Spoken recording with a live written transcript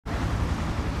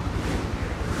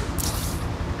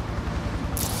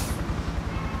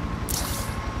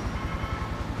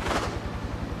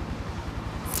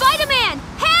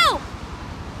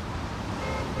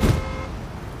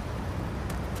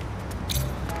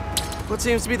What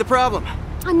seems to be the problem?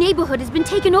 Our neighborhood has been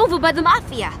taken over by the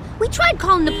Mafia. We tried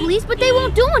calling the police, but they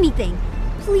won't do anything.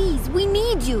 Please, we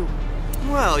need you.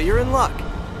 Well, you're in luck.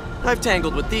 I've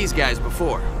tangled with these guys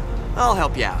before. I'll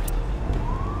help you out.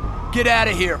 Get out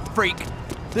of here, freak!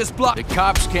 This block— The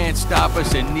cops can't stop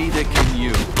us, and neither can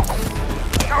you.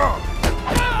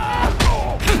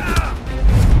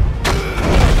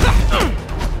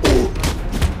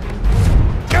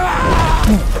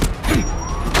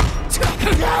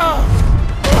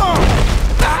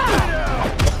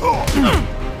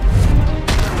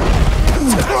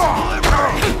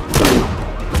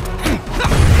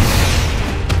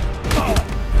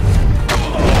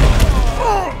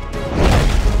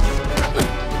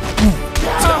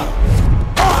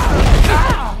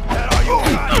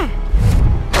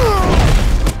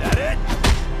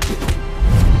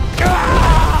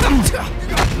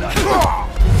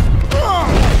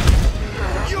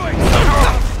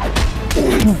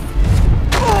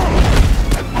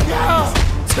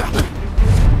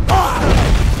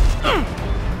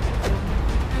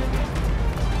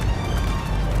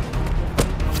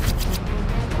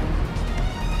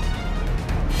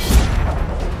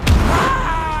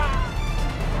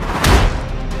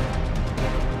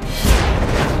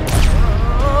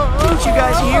 You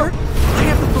guys here? I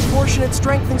have the proportionate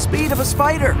strength and speed of a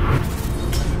spider.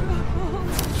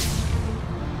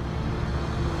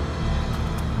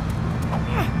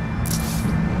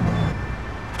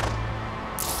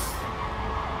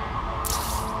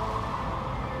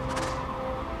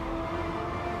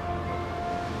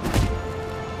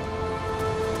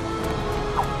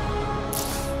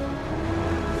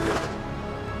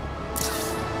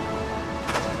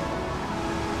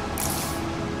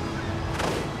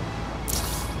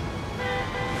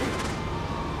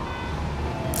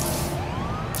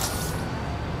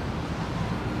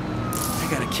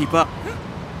 Gotta keep up.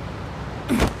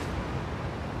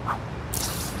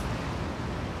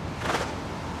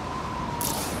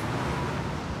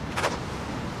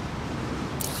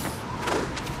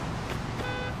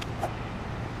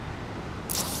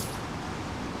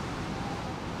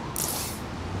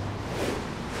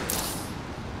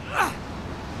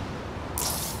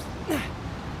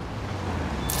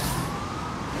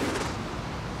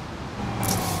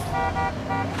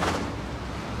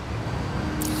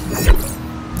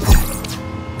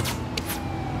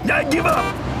 I give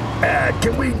up!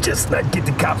 Can we just not get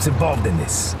the cops involved in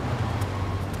this?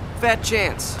 Fat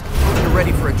chance. You're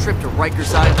ready for a trip to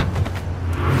Rikers Island?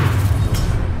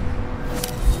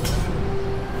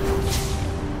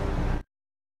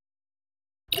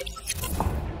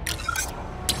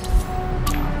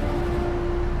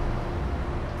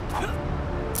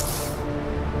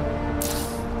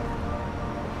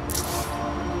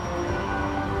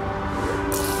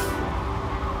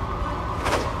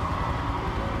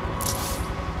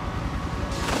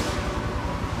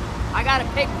 I got a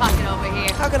pickpocket over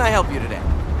here. How can I help you today?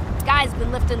 This guy's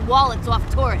been lifting wallets off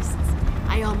tourists.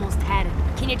 I almost had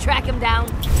him. Can you track him down?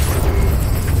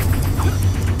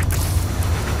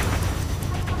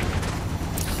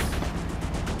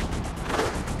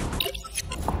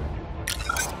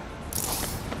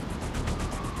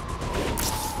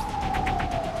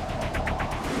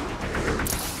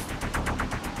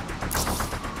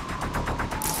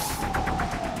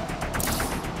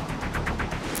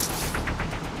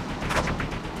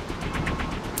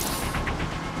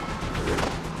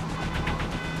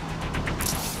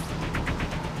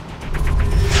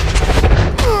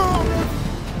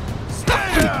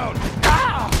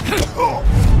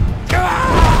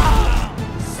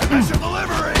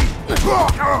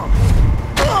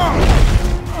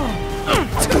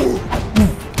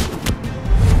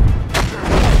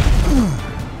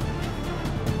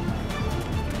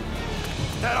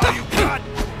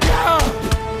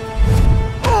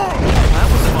 That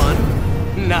was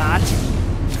fun. Not.